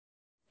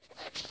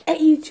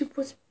YouTube,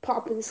 was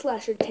poppin',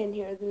 Slasher10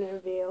 here with another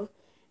video.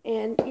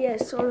 And yeah,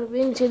 sort of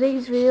in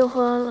today's video,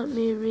 let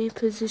me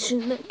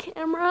reposition the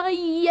camera.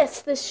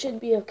 Yes, this should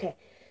be okay.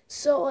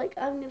 So like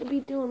I'm gonna be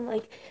doing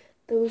like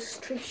those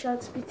trick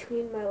shots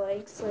between my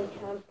legs, like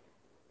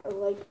or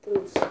like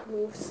those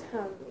moves,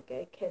 like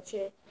I catch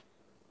it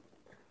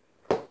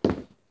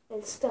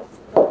and stuff.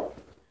 But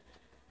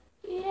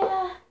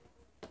yeah,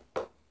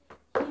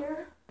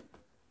 here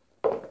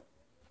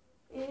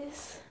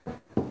is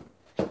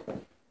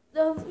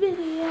the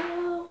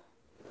video.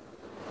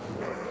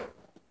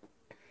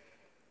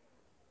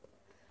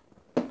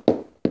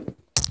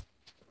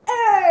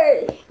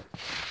 Hey!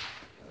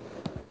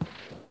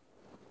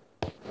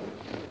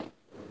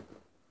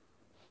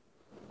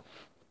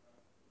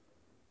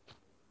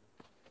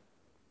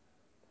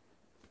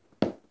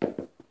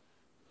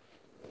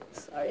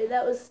 Sorry,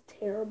 that was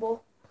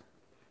terrible.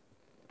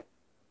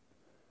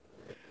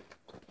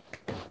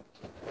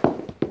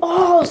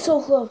 Oh,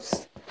 so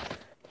close.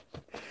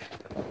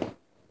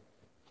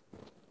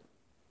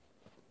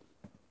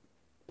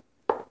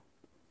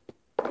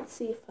 Let's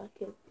see if I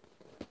can.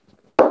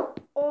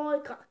 Oh, I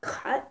got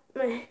caught.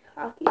 My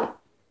hockey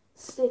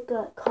stick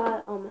got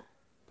caught on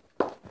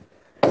my.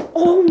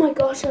 Oh my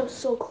gosh, I was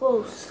so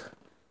close.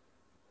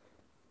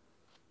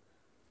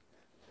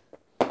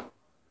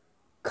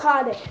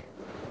 Caught it.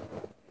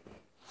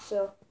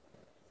 So,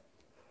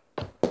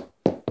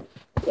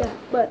 yeah,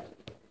 but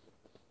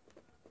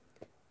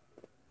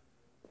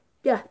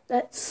yeah,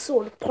 that's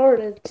sort of part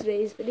of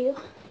today's video.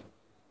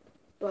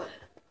 But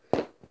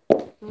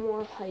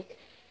more like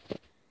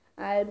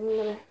I'm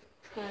gonna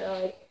try to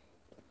like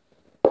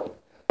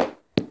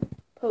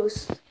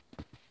post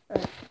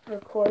or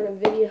record a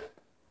video.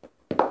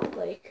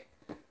 Like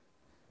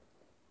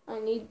I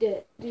need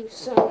to do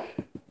some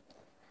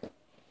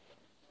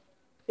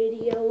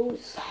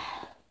videos,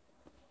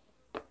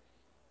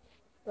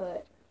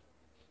 but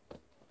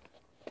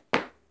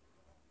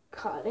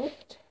caught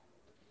it.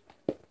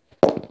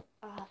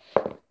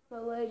 My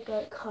leg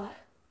got caught.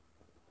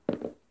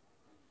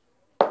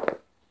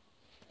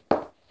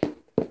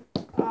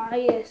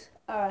 Yes.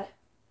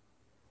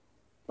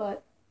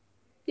 But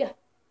yeah,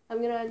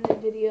 I'm gonna end the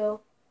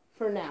video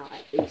for now,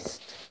 at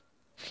least.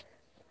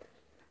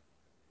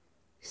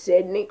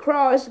 Sidney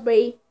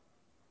Crosby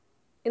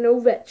and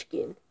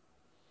Ovechkin.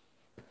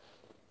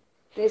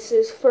 This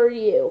is for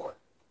you.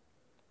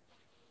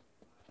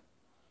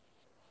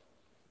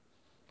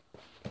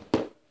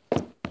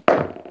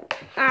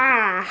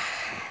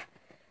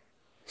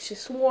 It's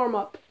just warm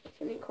up.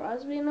 Sidney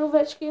Crosby and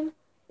Ovechkin.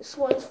 This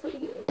one's for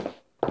you.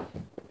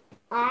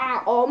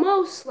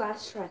 Almost.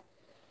 Last try.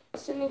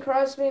 Sidney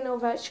Crosby and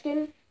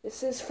Ovechkin.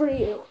 This is for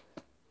you.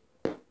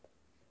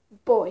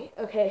 Boy,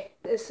 okay.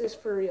 This is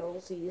for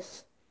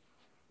realsies.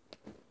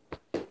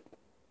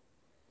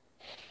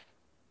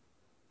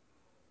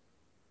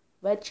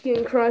 Ovechkin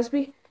and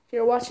Crosby, if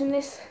you're watching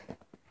this,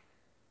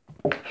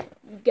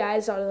 you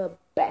guys are the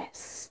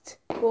best.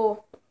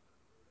 Well,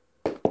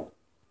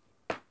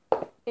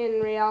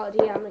 in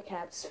reality, I'm a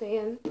Caps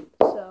fan,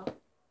 so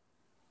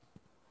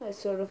I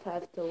sort of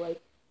have to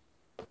like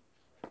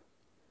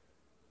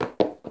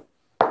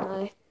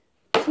my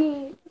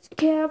team's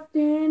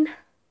captain.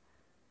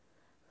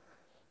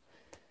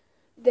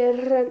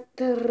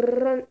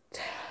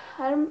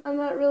 I'm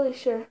not really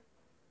sure.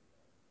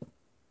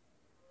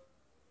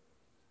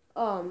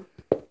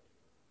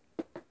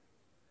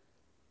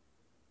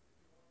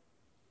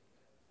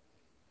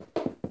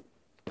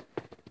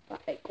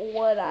 Like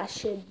what I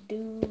should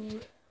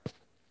do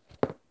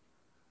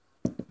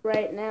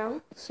right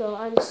now. So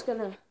I'm just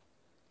gonna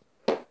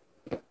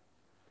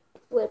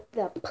flip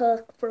the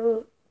puck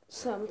for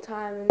some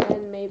time, and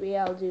then maybe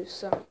I'll do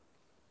some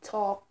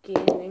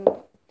talking and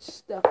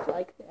stuff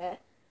like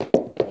that.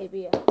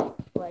 Maybe I'll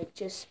like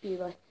just be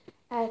like,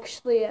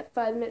 actually at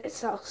 5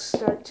 minutes I'll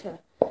start to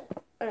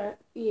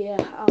yeah,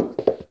 I'll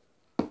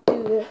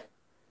do the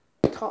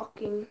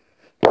talking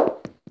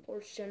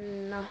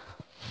portion,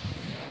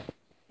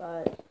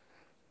 but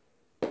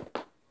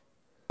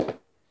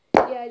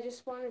yeah, I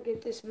just want to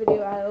get this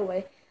video out of the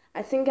way.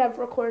 I think I've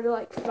recorded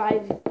like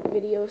 5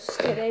 videos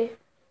today,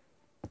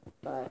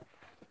 but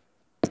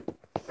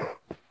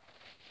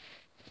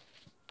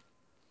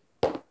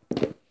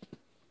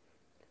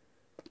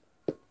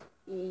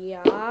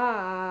yeah.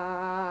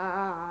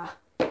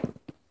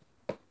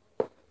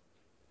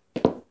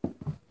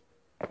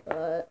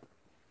 But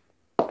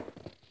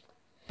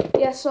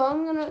yeah, so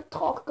I'm gonna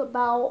talk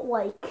about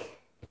like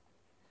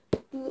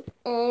the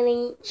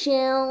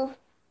NHL.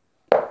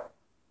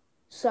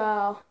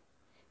 So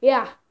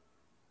yeah,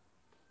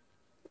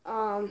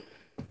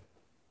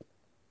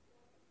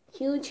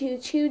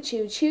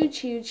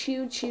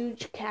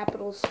 huge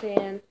Capitals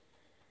fan.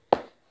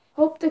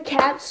 Hope the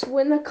Caps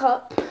win the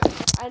cup.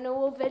 I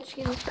know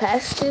Ovechkin's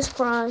past his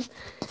prime.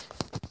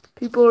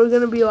 People are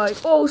gonna be like,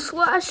 "Oh,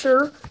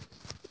 Slasher,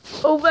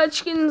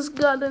 Ovechkin's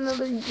got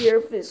another year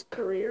of his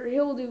career.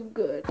 He'll do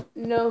good."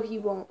 No, he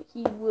won't.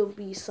 He will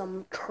be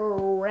some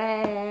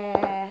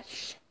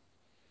trash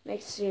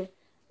next year.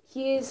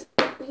 He is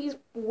he's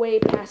way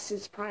past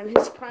his prime.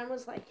 His prime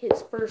was like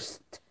his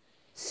first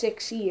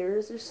 6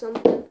 years or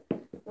something,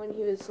 when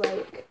he was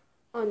like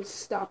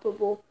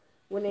unstoppable,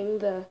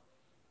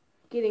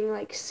 getting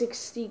like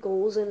 60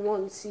 goals in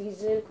one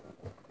season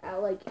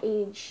at like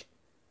age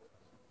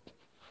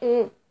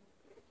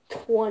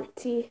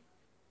 20.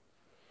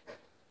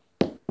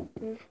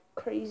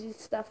 Crazy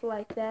stuff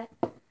like that.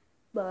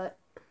 But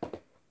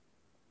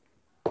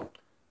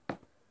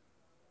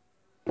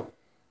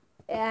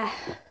yeah,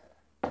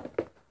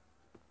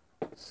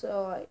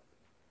 so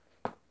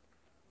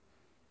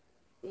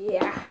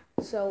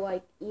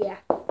like yeah.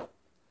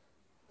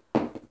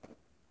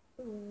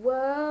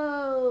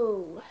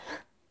 Whoa.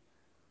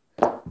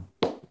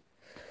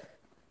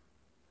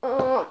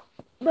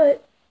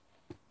 But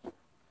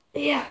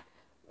yeah,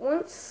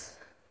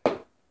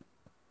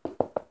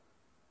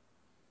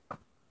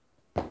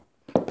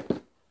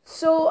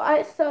 so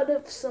I thought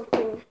of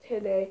something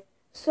today.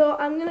 So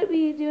I'm gonna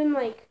be doing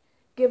like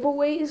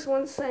giveaways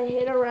once I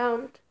hit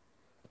around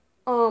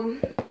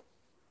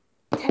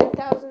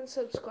 10,000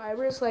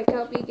 subscribers. Like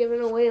I'll be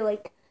giving away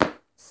like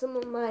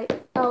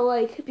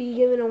I'll be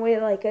giving away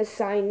like a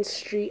signed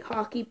street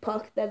hockey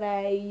puck that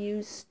I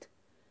used,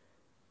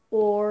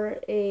 or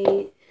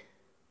a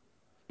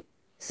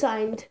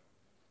signed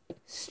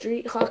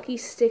street hockey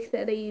stick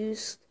that I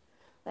used,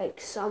 like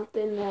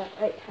something that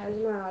like has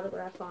my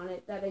autograph on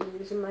it that I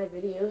use in my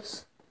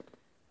videos.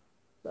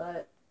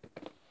 But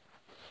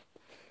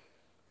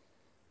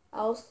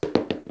I'll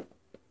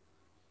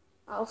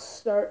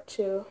start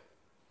to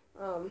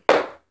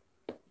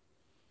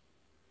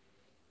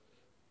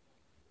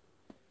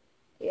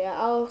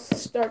I'll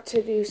start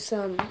to do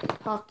some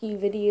hockey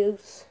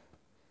videos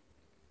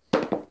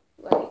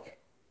like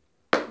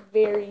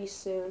very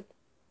soon,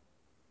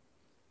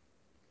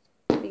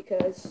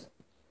 because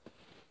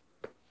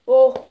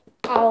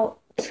I'll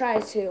try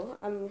to.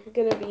 I'm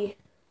gonna be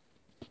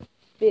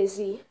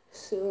busy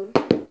soon,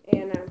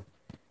 and I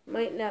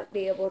might not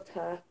be able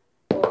to.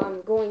 Well,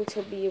 I'm going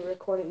to be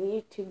recording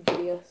YouTube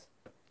videos,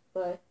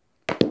 but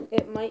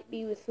it might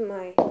be with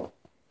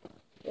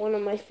one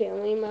of my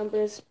family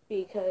members,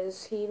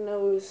 because he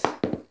knows.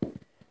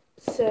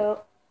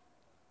 So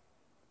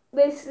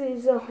this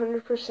is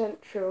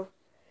 100% true.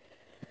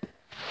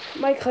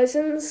 My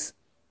cousin's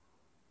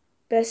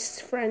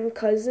best friend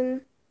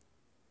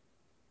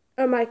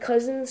my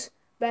cousin's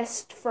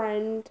best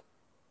friend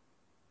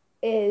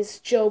is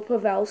Joe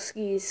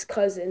Pavelski's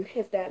cousin,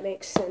 if that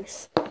makes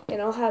sense.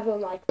 And I'll have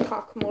him like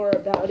talk more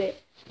about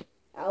it.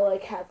 I'll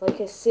like have like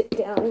a sit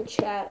down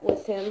chat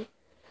with him.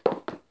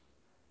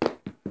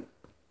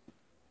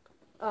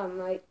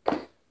 Like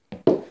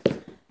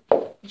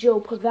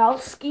Joe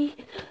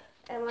Pavelski,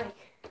 and like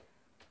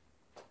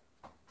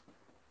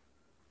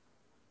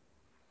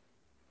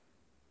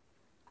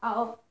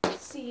I'll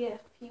see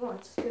if he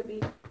wants to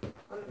be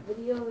on the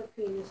video, if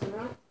he is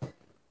not.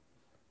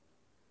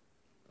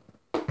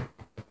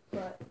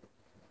 But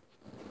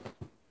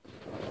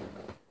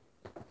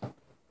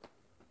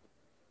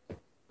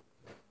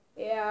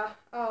yeah,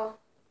 I'll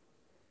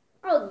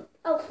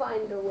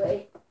find a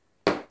way.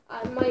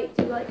 I might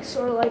do like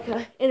sort of like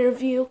a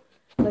interview,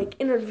 like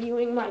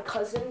interviewing my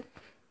cousin.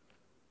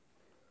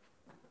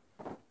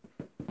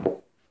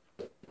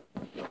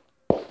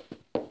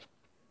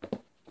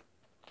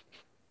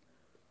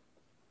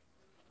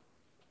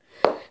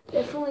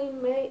 Definitely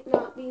might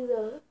not be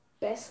the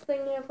best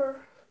thing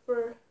ever,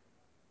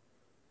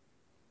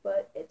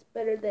 but it's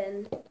better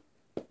than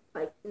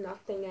like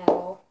nothing at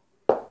all.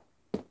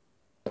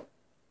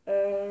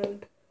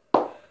 And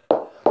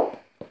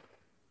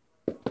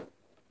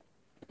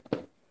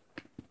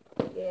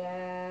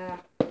yeah,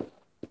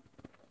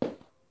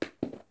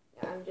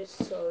 I'm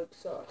just so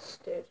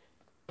exhausted.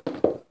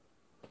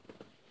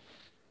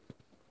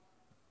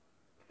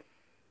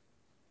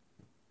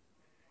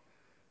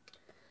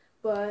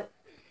 But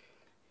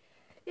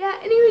yeah,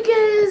 anyway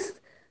guys,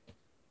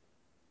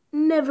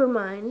 never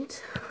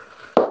mind.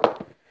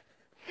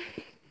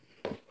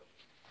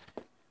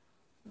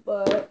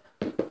 But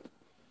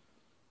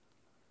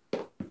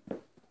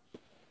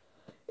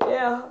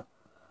yeah,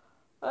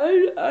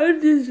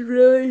 I'm just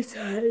really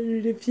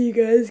tired, if you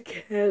guys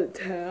can't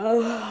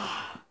tell.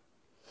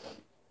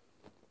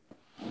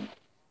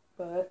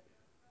 But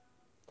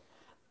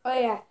oh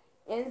yeah,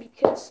 and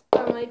because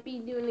I might be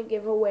doing a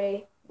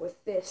giveaway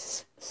with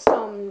this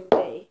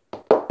someday,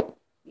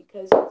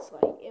 because it's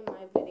like in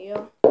my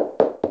video.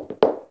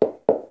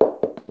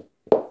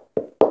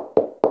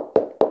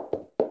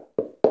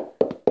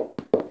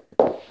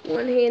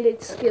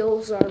 One-handed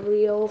skills are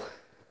real.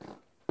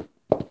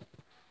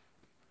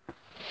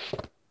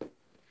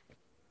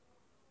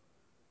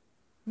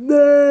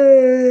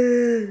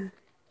 No.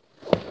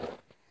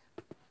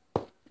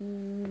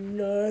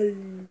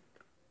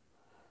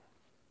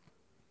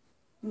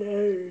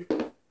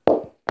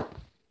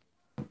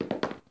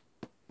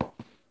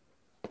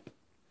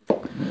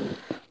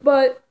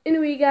 But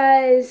anyway,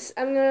 guys,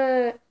 I'm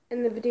gonna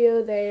end the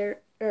video there,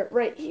 or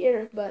right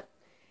here. But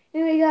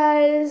anyway,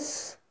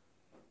 guys,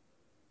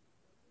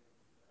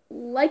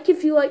 Like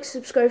if you like,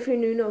 subscribe if you're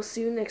new, and I'll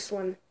see you next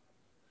one.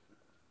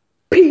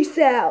 Peace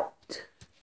out.